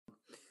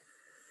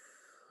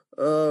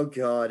Oh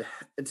God.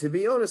 To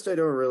be honest, I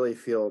don't really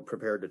feel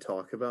prepared to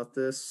talk about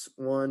this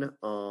one.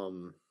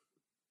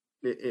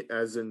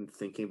 As in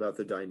thinking about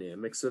the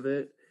dynamics of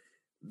it,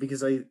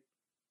 because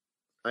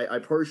I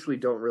partially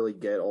don't really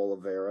get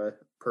Oliveira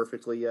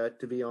perfectly yet,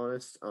 to be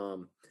honest.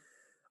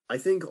 I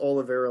think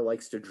Oliveira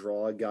likes to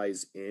draw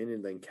guys in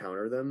and then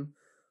counter them.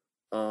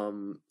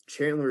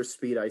 Chandler's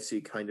speed I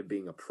see kind of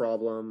being a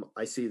problem.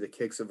 I see the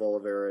kicks of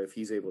Oliveira if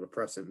he's able to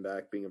press him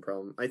back being a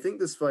problem. I think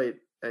this fight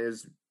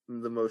is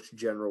the most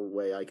general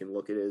way I can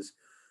look at it is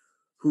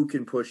who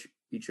can push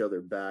each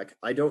other back.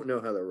 I don't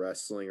know how the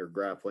wrestling or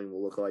grappling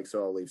will look like,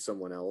 so I'll leave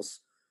someone else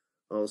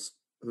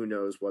who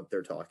knows what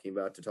they're talking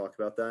about to talk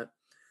about that.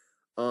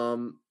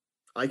 Um,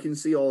 I can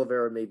see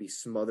Oliveira maybe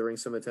smothering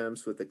some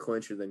attempts with the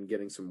clinch and then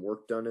getting some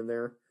work done in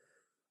there.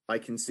 I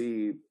can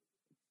see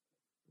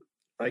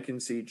I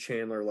can see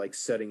Chandler like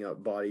setting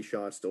up body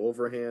shots to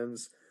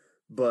overhands,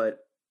 but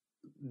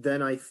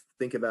then I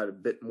think about it a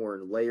bit more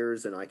in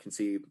layers, and I can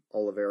see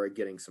Oliveira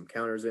getting some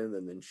counters in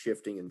and then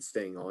shifting and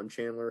staying on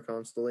Chandler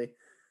constantly.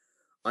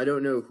 I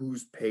don't know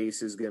whose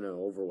pace is going to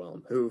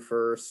overwhelm who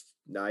first.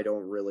 I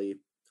don't really.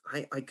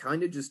 I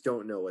kind of just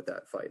don't know what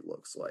that fight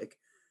looks like.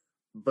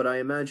 But I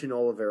imagine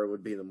Oliveira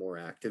would be the more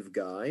active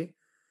guy,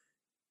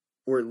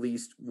 or at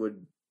least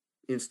would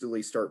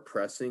instantly start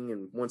pressing.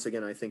 And once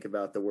again, I think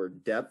about the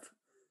word depth.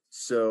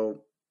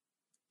 So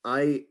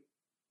I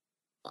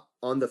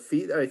on the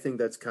feet, I think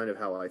that's kind of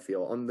how I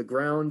feel. On the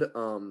ground,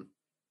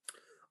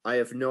 I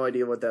have no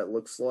idea what that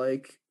looks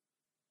like,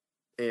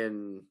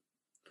 and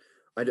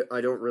I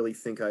don't really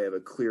think I have a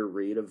clear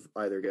read of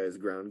either guy's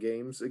ground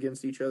games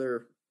against each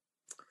other.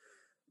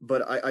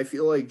 But I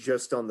feel like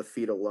just on the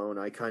feet alone,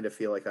 I kind of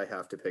feel like I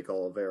have to pick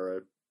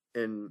Oliveira.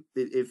 And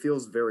it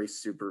feels very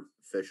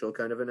superficial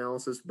kind of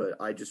analysis, but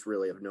I just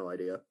really have no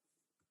idea.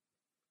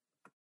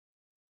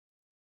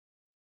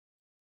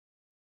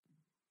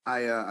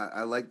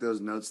 I like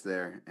those notes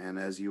there, and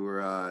as you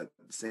were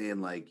saying,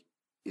 like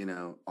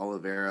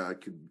Oliveira, I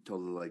could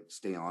totally like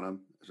stay on him,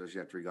 especially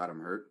after he got him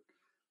hurt.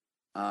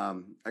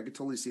 I could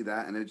totally see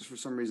that, and it just for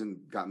some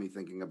reason got me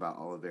thinking about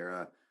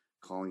Oliveira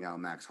calling out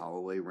Max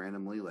Holloway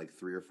randomly, like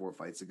 3 or 4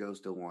 fights ago,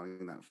 still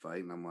wanting that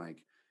fight, and I'm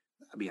like,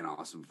 that'd be an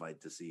awesome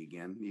fight to see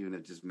again, even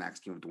if just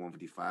Max came up to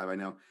 155. I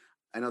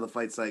know the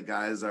fight site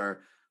guys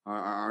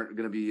aren't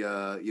going to be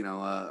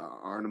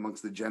aren't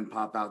amongst the Gen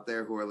Pop out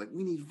there who are like,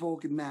 we need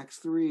Volk and Max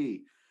 3. You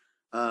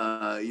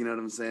know what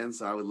I'm saying?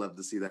 So I would love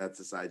to see that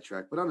to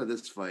sidetrack. But onto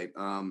this fight.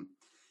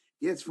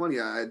 Yeah, it's funny.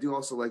 I do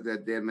also like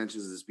that Dan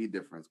mentions the speed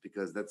difference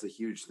because that's a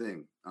huge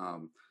thing.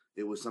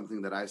 It was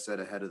something that I said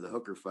ahead of the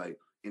Hooker fight,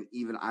 and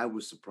even I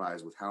was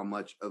surprised with how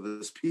much of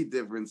a speed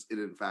difference it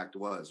in fact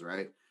was,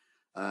 right?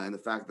 And the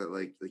fact that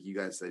like you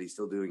guys said, he's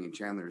still doing it, and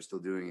Chandler is still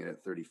doing it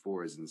at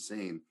 34 is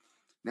insane.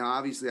 Now,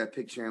 obviously, I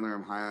picked Chandler.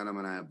 I'm high on him,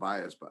 and I have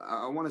bias, but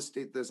I want to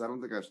state this. I don't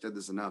think I've said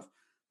this enough.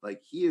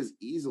 Like he is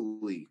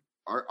easily,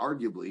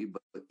 arguably,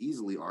 but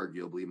easily,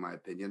 arguably, in my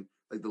opinion,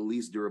 like the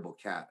least durable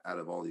cat out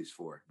of all these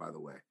four. By the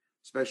way,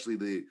 especially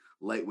the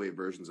lightweight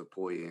versions of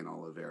Poirier and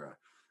Oliveira.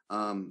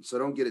 So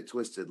don't get it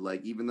twisted.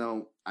 Like even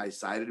though I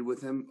sided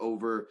with him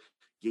over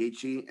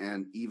Gaethje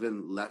and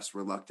even less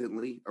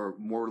reluctantly, or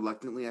more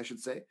reluctantly, I should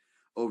say,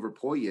 over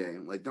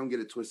Poirier, like don't get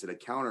it twisted. A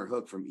counter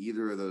hook from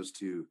either of those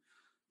two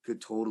could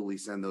totally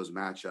send those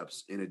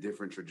matchups in a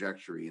different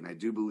trajectory. And I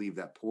do believe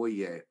that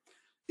Poirier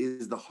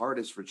is the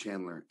hardest for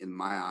Chandler in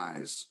my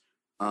eyes,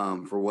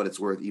 for what it's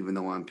worth, even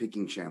though I'm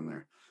picking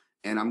Chandler.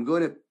 And I'm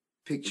going to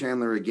pick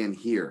Chandler again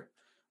here,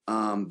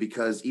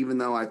 because even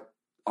though I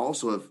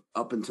also have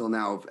up until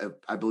now,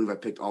 I believe I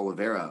picked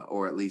Oliveira,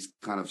 or at least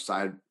kind of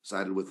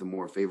sided with him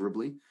more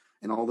favorably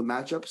in all the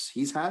matchups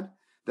he's had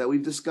that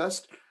we've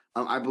discussed.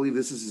 I believe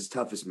this is his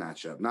toughest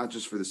matchup, not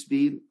just for the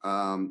speed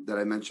that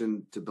I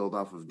mentioned to build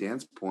off of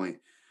Dan's point,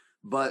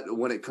 but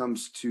when it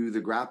comes to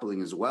the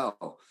grappling as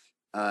well.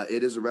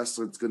 It is a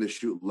wrestler that's going to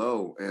shoot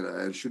low,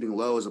 and shooting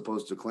low as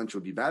opposed to clinch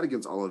would be bad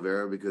against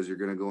Oliveira because you're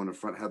going to go into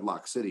front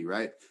headlock city,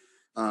 right?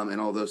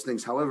 And all those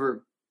things.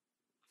 However,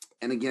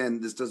 and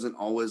again, this doesn't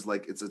always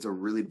like it's a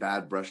really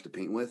bad brush to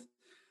paint with.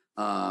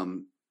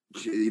 Um,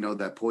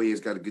 that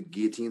Poirier's got a good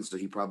guillotine, so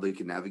he probably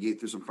can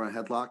navigate through some front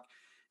headlock.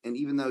 And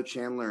even though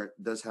Chandler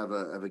does have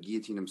a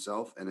guillotine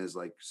himself and is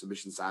like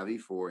submission savvy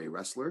for a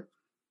wrestler,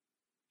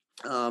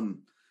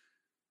 um,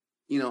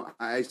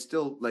 I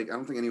still like. I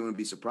don't think anyone would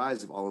be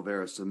surprised if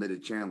Oliveira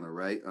submitted Chandler,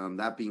 right?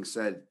 That being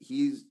said,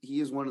 he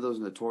is one of those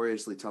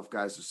notoriously tough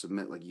guys to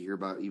submit. Like you hear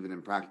about even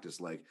in practice.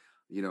 Like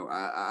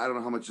I don't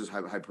know how much is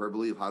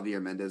hyperbole of Javier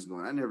Mendez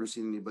going. I've never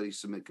seen anybody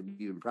submit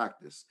Khabib in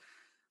practice.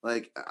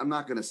 Like I'm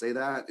not going to say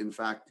that. In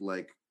fact,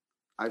 like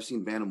I've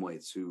seen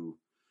bantamweights who,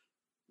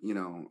 you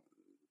know,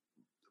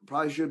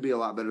 probably should be a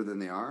lot better than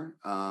they are.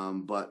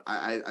 But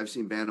I've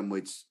seen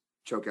bantamweights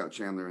choke out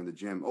Chandler in the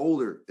gym.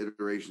 Older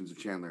iterations of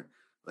Chandler,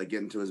 like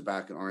getting to his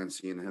back and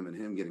RNC and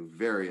him getting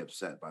very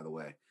upset. By the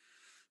way,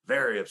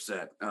 very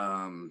upset.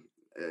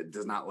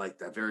 Does not like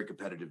that. Very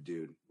competitive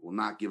dude. Will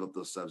not give up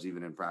those subs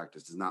even in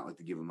practice. Does not like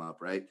to give them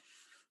up. Right.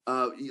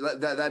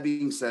 That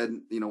being said,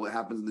 what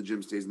happens in the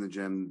gym stays in the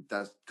gym.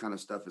 That kind of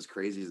stuff, as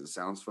crazy as it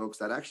sounds, folks,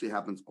 that actually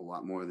happens a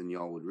lot more than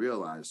y'all would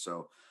realize.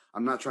 So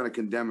I'm not trying to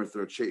condemn or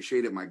throw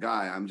shade at my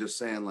guy. I'm just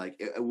saying, like,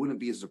 it wouldn't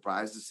be a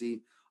surprise to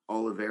see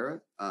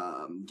Oliveira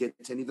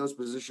get to any of those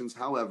positions.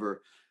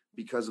 However,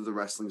 because of the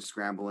wrestling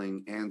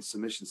scrambling and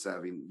submission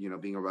savvy,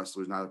 being a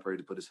wrestler who's not afraid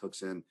to put his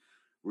hooks in,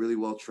 really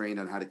well trained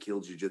on how to kill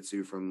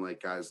jiu-jitsu from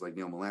like guys like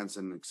Neil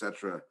Melanson,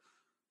 etc.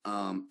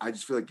 I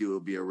just feel like it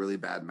would be a really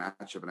bad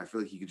matchup, and I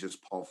feel like he could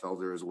just Paul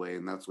Felder his way,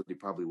 and that's what he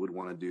probably would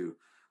want to do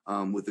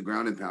with the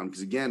ground and pound.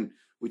 Because again,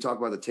 we talk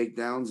about the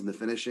takedowns and the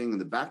finishing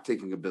and the back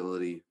taking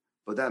ability,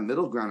 but that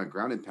middle ground and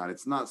ground and pound,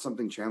 it's not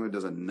something Chandler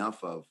does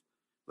enough of,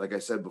 like I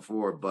said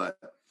before. But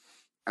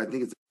I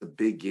think it's a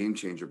big game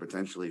changer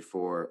potentially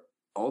for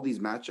all these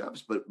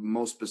matchups, but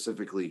most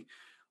specifically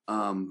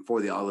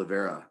for the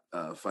Oliveira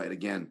fight.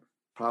 Again,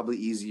 probably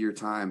easier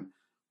time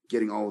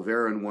getting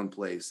Oliveira in one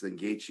place than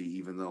Gaethje,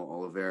 even though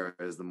Oliveira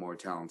is the more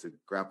talented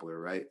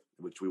grappler, right?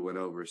 Which we went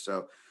over.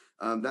 So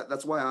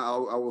that's why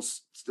I will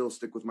still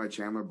stick with my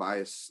Chandler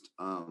bias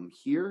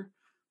here.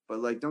 But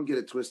like, don't get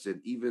it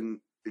twisted. Even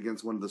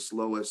against one of the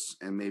slowest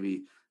and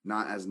maybe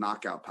not as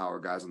knockout power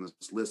guys on this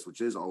list,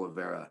 which is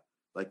Oliveira.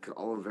 Like, could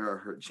Oliveira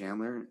hurt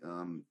Chandler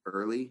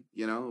early?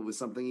 With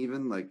something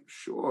even like,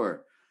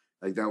 sure.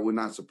 Like, that would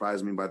not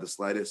surprise me by the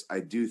slightest. I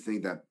do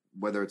think that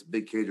whether it's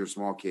big cage or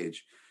small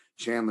cage,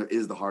 Chandler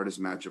is the hardest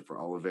matchup for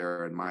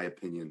Oliveira, in my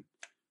opinion,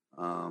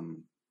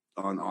 on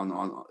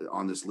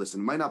this list.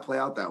 And it might not play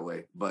out that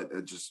way, but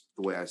it's just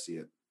the way I see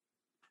it.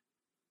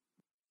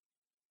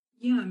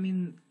 Yeah, I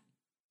mean,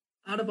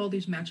 out of all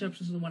these matchups,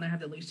 this is the one I have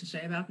the least to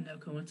say about. No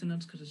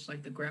coincidence, because it's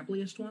like the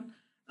grappliest one.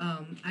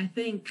 I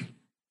think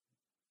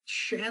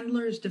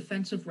Chandler's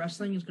defensive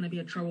wrestling is going to be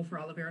a trouble for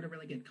Oliveira to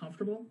really get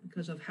comfortable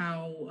because of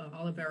how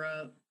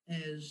Oliveira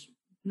is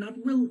not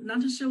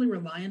necessarily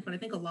reliant, but I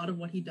think a lot of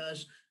what he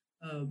does,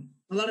 a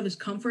lot of his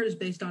comfort is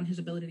based on his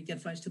ability to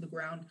get fights to the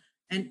ground,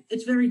 and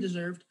it's very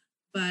deserved.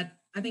 But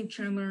I think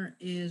Chandler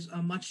is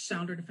a much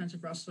sounder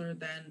defensive wrestler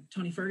than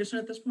Tony Ferguson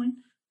at this point.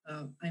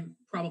 I'm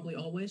probably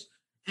always,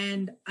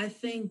 and I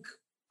think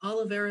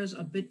Oliveira is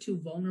a bit too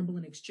vulnerable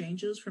in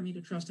exchanges for me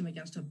to trust him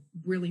against a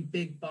really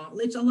big bomb.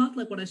 It's a lot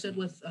like what I said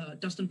with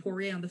Dustin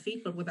Poirier on the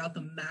feet, but without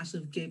the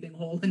massive gaping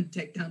hole in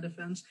takedown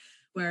defense,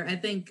 where I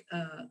think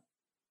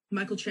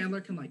Michael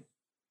Chandler can like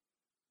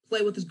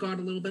play with his guard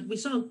a little bit. We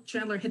saw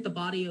Chandler hit the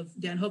body of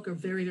Dan Hooker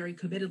very, very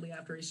committedly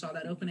after he saw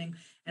that opening.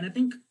 And I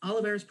think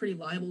Oliveira is pretty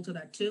liable to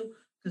that too,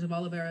 because of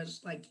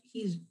Oliveira's, like,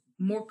 he's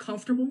more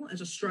comfortable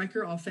as a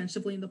striker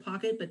offensively in the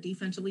pocket, but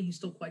defensively he's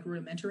still quite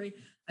rudimentary.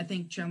 I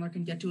think Chandler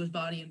can get to his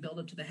body and build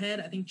up to the head.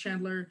 I think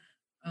Chandler,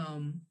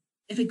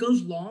 if it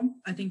goes long,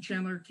 I think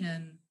Chandler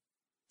can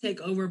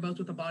take over both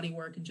with the body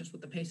work and just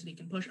with the pace that he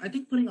can push. I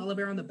think putting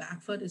Oliveira on the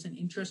back foot is an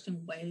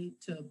interesting way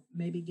to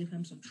maybe give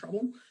him some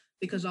trouble,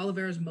 because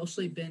Oliveira has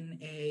mostly been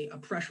a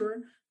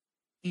pressurer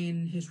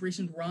in his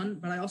recent run,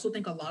 but I also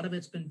think a lot of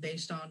it's been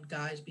based on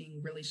guys being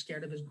really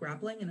scared of his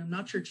grappling, and I'm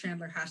not sure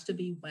Chandler has to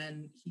be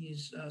when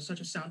he's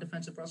such a sound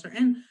defensive wrestler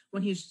and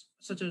when he's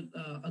such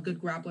a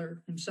good grappler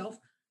himself.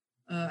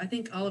 I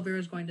think Oliveira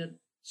is going to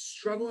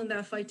struggle in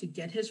that fight to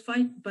get his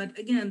fight, but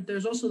again,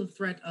 there's also the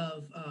threat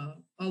of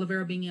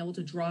Oliveira being able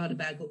to draw out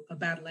a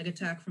bad leg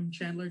attack from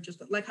Chandler, just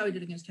like how he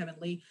did against Kevin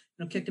Lee,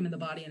 kicked him in the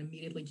body and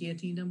immediately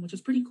guillotined him, which is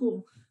pretty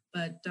cool.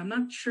 But I'm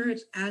not sure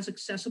it's as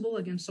accessible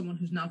against someone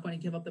who's not going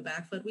to give up the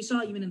back foot. We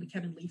saw even in the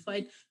Kevin Lee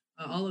fight,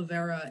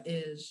 Oliveira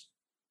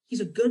he's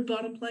a good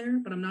bottom player,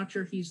 but I'm not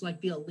sure he's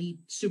like the elite,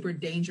 super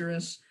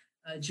dangerous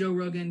Joe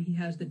Rogan. He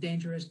has the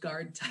dangerous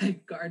guard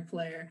type guard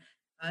player.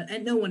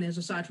 And no one is,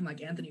 aside from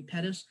like Anthony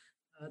Pettis.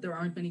 There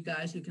aren't many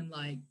guys who can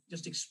like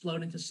just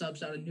explode into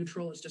subs out of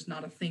neutral. It's just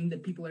not a thing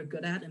that people are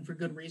good at, and for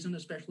good reason,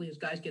 especially as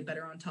guys get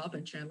better on top,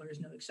 and Chandler is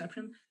no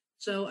exception.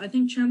 So I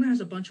think Chandler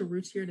has a bunch of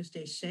routes here to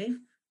stay safe.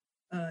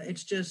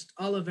 It's just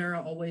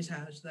Oliveira always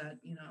has that,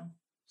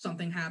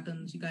 something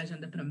happens, you guys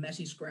end up in a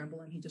messy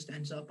scramble, and he just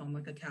ends up on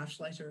like a calf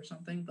slicer or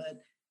something.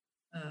 But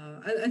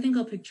I think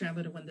I'll pick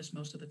Chandler to win this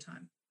most of the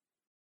time.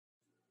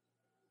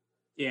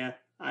 Yeah,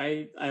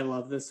 I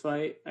love this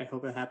fight. I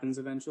hope it happens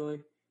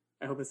eventually.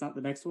 I hope it's not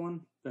the next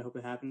one, but I hope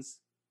it happens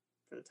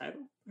for the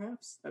title,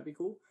 perhaps. That'd be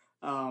cool.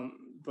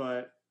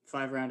 But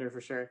 5-rounder for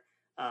sure.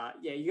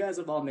 Yeah, you guys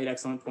have all made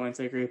excellent points.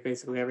 I agree with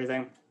basically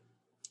everything.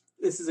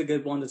 This is a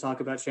good one to talk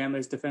about.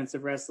 Chandler's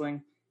defensive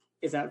wrestling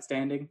is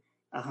outstanding.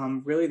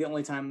 Really, the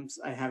only times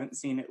I haven't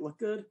seen it look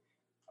good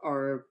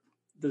are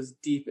those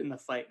deep in the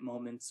fight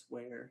moments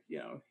where,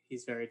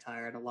 he's very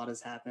tired, a lot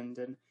has happened,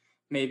 and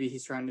maybe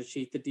he's trying to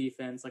cheat the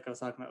defense, like I was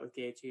talking about with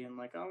Gaethje, and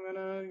like, I'm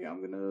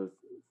gonna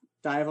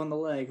dive on the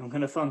leg, I'm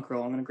gonna funk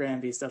roll, I'm gonna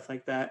Granby, stuff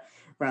like that,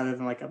 rather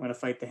than like I'm gonna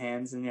fight the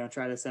hands and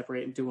try to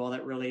separate and do all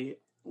that really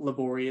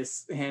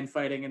laborious hand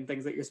fighting and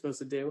things that you're supposed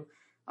to do.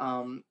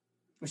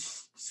 Which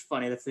is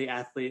funny. That's the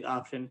athlete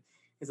option.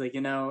 It's like,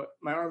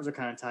 my arms are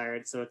kind of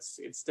tired, so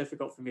it's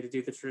difficult for me to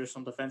do the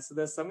traditional defense of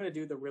this. So I'm going to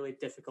do the really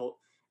difficult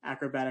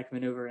acrobatic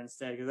maneuver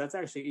instead, because that's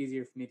actually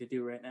easier for me to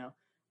do right now.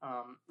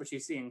 which you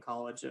see in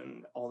college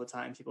and all the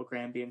time. People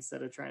Granby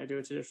instead of trying to do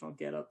a traditional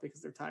get up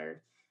because they're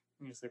tired.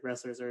 And just like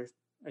wrestlers are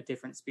a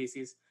different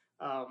species.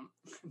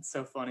 It's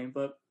so funny,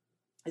 but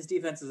his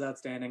defense is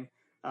outstanding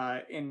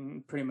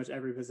in pretty much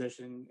every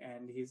position,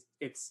 and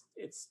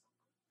it's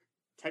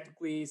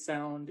technically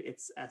sound,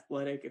 it's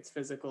athletic, it's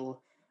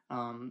physical.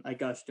 I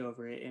gushed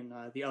over it in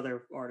the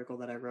other article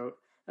that I wrote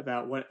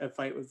about what a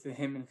fight with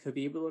him and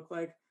Khabib would look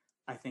like.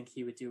 I think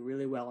he would do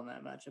really well in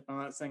that matchup. I'm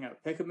not saying I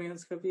would pick him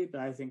against Khabib,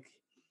 but I think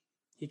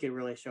he could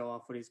really show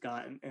off what he's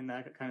got in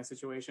that kind of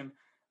situation.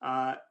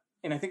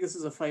 And I think this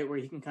is a fight where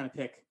he can kind of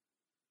pick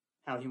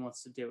how he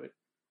wants to do it.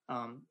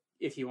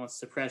 If he wants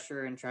to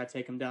pressure and try to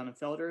take him down and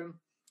felder him,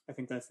 I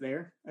think that's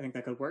there. I think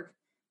that could work.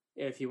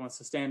 If he wants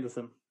to stand with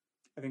him,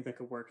 I think that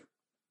could work.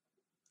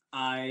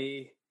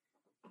 I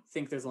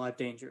think there's a lot of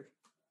danger,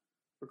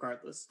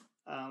 regardless.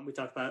 We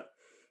talked about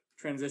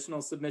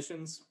transitional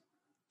submissions,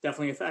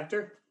 definitely a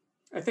factor.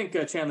 I think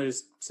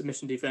Chandler's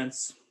submission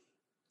defense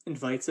in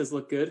fights has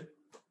looked good.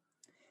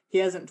 He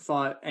hasn't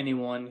fought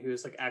anyone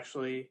who's like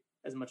actually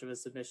as much of a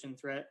submission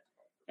threat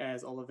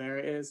as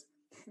Oliveira is.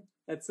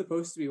 That's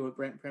supposed to be what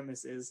Brent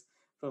Primus is,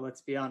 but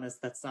let's be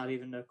honest, that's not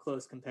even a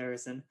close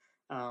comparison.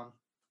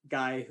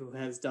 Guy who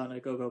has done a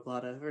Gogo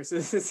Plata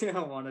versus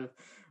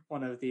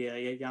one of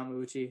the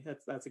Yamauchi.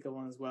 That's a good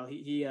one as well.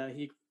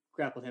 He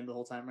grappled him the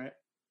whole time, right?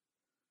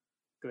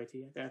 Go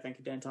ahead, thank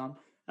you, Dan Tom.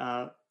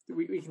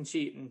 We can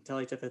cheat and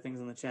tell each other things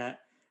in the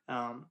chat.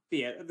 But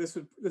yeah, this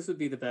would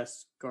be the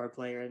best guard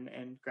player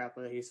and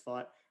grappler that he's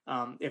fought.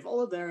 If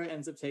Oliveira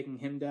ends up taking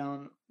him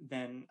down,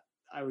 then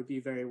I would be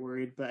very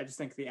worried. But I just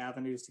think the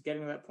avenues to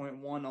getting to that point,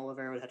 one,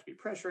 Oliveira would have to be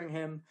pressuring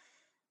him,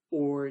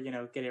 or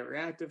get a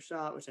reactive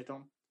shot, which I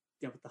don't.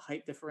 With the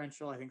height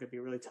differential, I think that'd be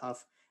really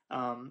tough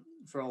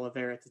for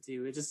Oliveira to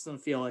do. It just doesn't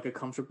feel like a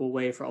comfortable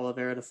way for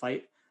Oliveira to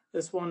fight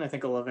this one. I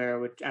think Oliveira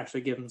would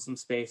actually give him some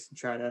space and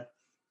try to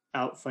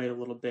outfight a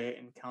little bit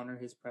and counter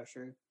his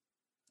pressure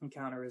and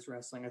counter his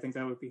wrestling. I think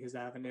that would be his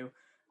avenue,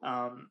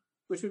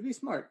 which would be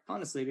smart,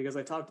 honestly, because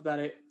I talked about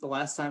it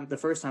the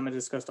first time I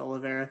discussed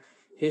Oliveira.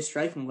 His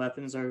striking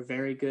weapons are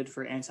very good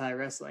for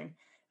anti-wrestling.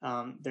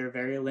 They're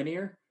very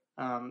linear.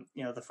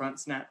 The front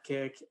snap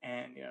kick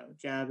and,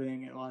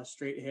 jabbing and a lot of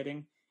straight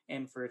hitting.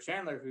 And for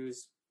Chandler,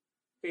 who's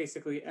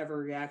basically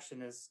every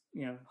reaction is,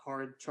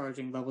 hard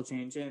charging level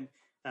change in,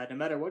 no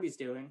matter what he's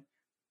doing,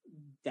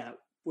 that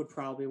would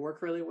probably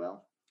work really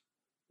well.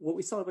 What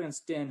we saw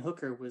against Dan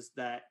Hooker was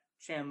that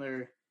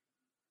Chandler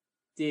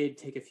did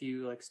take a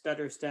few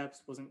stutter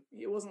steps.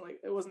 It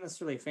wasn't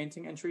necessarily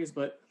fainting entries,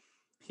 but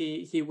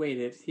he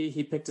waited.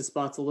 He picked his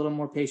spots a little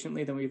more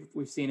patiently than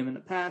we've seen him in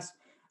the past.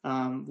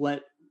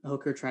 Let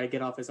Hooker try to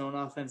get off his own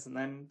offense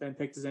and then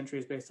picked his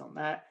entries based on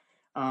that.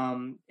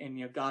 And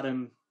got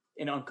him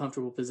in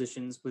uncomfortable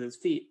positions with his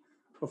feet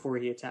before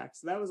he attacked.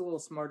 So that was a little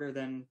smarter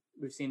than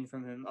we've seen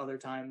from him other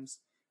times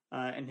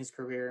in his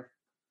career.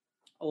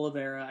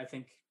 Oliveira, I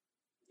think,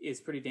 is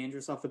pretty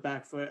dangerous off the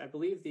back foot. I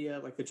believe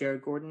the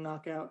Jared Gordon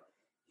knockout,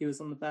 he was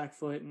on the back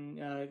foot and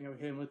hit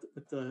him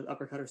with the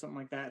uppercut or something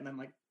like that, and then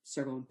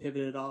circled and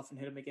pivoted off and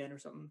hit him again or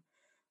something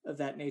of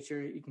that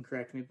nature. You can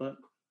correct me, but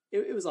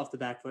it was off the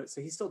back foot,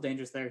 so he's still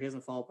dangerous there. He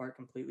doesn't fall apart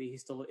completely.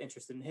 He's still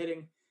interested in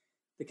hitting.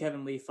 The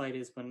Kevin Lee fight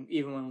is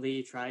when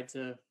Lee tried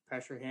to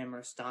pressure him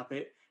or stop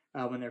it,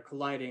 when they're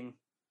colliding,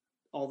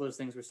 all those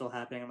things were still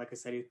happening. And like I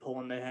said, he's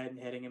pulling the head and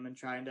hitting him and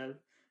trying to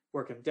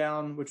work him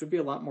down, which would be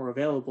a lot more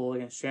available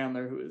against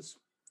Chandler, who is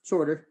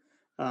shorter.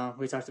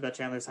 We talked about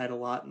Chandler's height a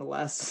lot in the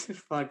last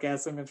podcast,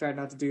 so I'm going to try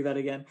not to do that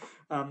again.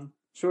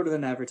 Shorter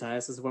than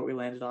advertised is what we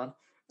landed on.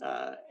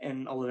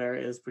 And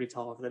Oliveira is pretty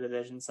tall for the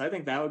division. So I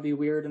think that would be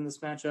weird in this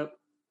matchup.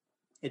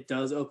 It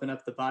does open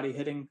up the body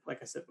hitting,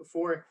 like I said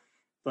before.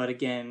 But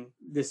again,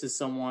 this is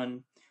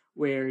someone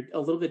where a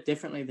little bit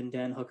differently than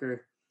Dan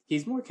Hooker,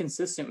 he's more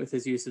consistent with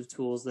his use of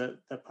tools that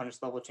punish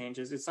level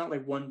changes. It's not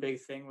like one big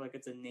thing, like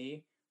it's a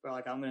knee, where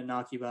I'm going to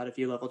knock you out if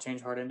you level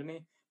change hard into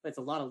me. But it's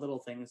a lot of little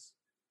things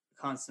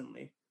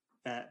constantly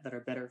that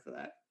are better for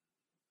that.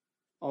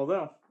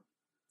 Although,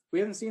 we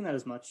haven't seen that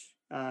as much.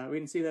 We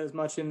didn't see that as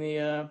much in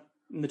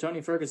the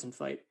Tony Ferguson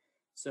fight.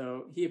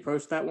 So he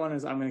approached that one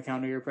as, I'm going to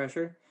counter your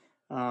pressure.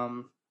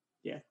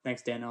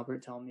 Thanks Dan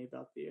Albert telling me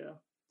about the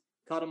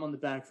caught him on the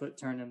back foot,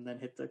 turned him, then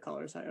hit the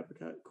collar's high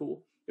uppercut.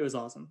 Cool. It was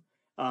awesome.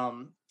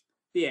 In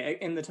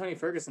the Tony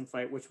Ferguson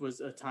fight, which was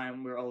a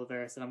time where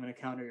Oliveira said, I'm going to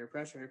counter your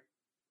pressure,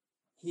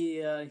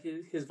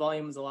 his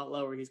volume was a lot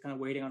lower. He's kind of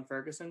waiting on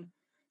Ferguson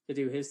to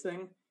do his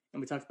thing. And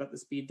we talked about the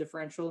speed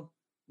differential.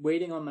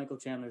 Waiting on Michael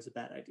Chandler is a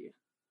bad idea.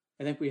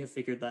 I think we have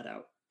figured that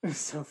out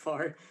so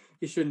far.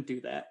 You shouldn't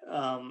do that,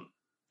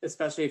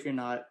 especially if you're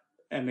not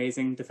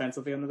amazing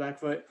defensively on the back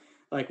foot.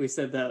 Like we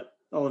said, that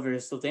Oliveira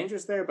is still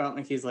dangerous there, but I don't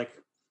think he's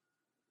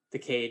the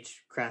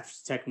cage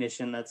craft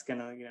technician that's going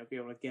to be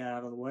able to get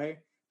out of the way.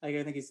 I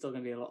think he's still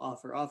going to be able to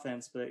offer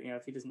offense, but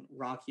if he doesn't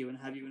rock you and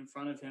have you in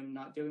front of him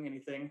not doing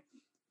anything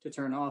to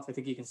turn off, I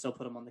think you can still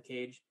put him on the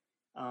cage.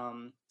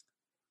 Tom,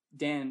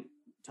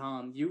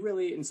 you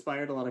really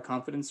inspired a lot of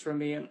confidence from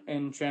me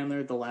in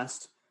Chandler the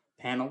last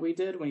panel we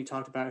did when you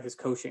talked about his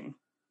coaching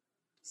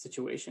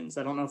situations.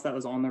 I don't know if that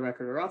was on the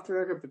record or off the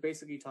record, but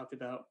basically he talked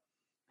about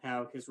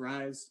how his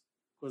rise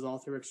was all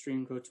through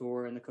Extreme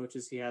Couture and the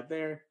coaches he had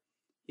there.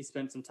 He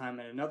spent some time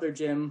at another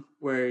gym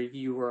where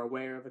you were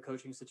aware of a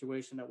coaching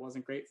situation that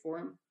wasn't great for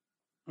him.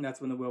 And that's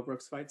when the Will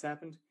Brooks fights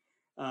happened.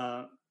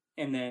 And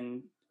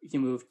then he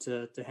moved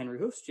to Henry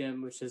Hoof's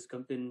gym, which has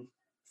been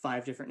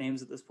 5 different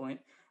names at this point.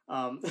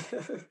 Hold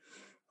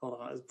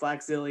on, it was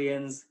Black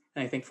Zillions.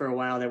 And I think for a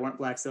while they weren't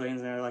Black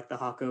Zillions. They were like the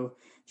Hako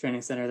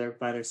Training Center. They're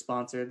by their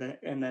sponsor.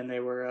 And then they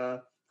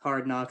were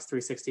Hard Knocks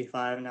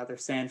 365. And now they're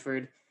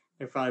Sanford.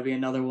 There'll probably be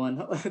another one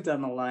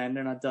down the line.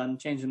 They're not done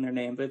changing their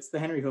name, but it's the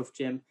Henry Hoof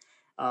gym.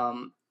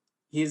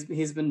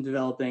 He's been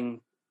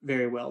developing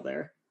very well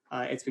there.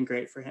 It's been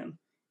great for him.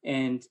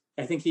 And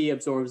I think he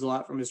absorbs a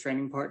lot from his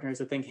training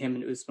partners. I think him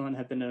and Usman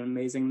have been an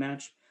amazing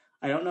match.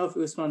 I don't know if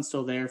Usman's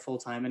still there full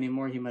time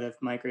anymore. He might have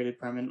migrated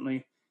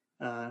permanently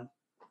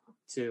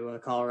to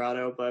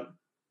Colorado, but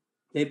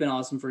they've been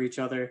awesome for each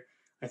other.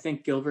 I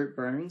think Gilbert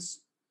Burns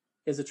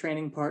is a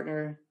training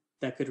partner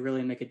that could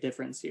really make a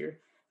difference here.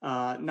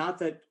 Not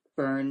that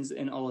Burns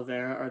and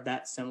Oliveira are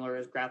that similar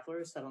as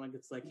grapplers. I don't think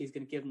it's like he's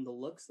going to give him the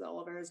looks that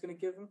Oliveira is going to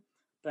give him,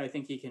 but I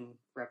think he can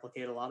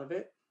replicate a lot of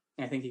it.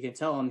 And I think he can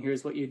tell him,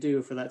 here's what you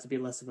do for that to be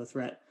less of a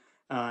threat.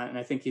 And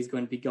I think he's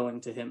going to be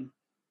going to him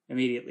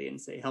immediately and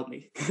say, help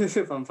me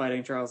if I'm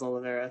fighting Charles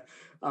Oliveira.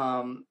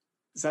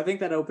 So I think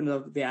that opened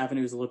up the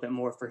avenues a little bit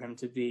more for him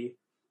to be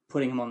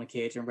putting him on the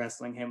cage and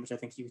wrestling him, which I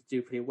think he could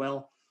do pretty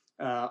well.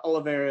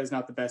 Oliveira is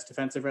not the best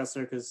defensive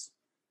wrestler because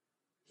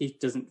he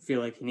doesn't feel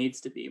like he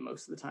needs to be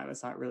most of the time.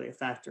 It's not really a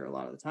factor a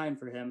lot of the time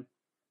for him.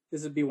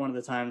 This would be one of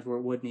the times where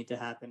it would need to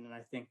happen, and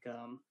I think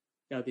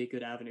that would be a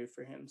good avenue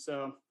for him.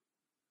 So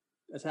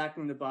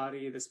attacking the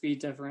body, the speed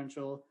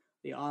differential,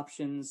 the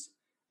options,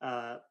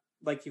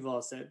 like you've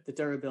all said, the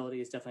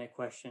durability is definitely a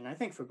question, I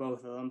think, for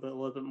both of them, but a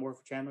little bit more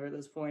for Chandler at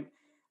this point.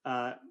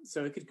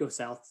 So it could go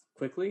south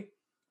quickly,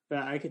 but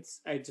I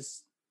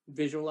just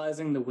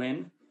visualizing the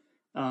win.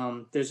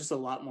 There's just a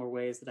lot more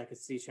ways that I could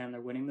see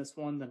Chandler winning this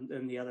one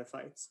than the other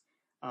fights.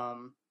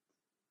 So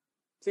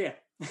yeah,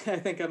 I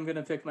think I'm going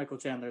to pick Michael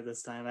Chandler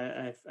this time.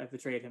 I've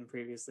betrayed him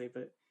previously,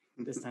 but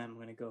this time I'm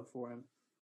going to go for him.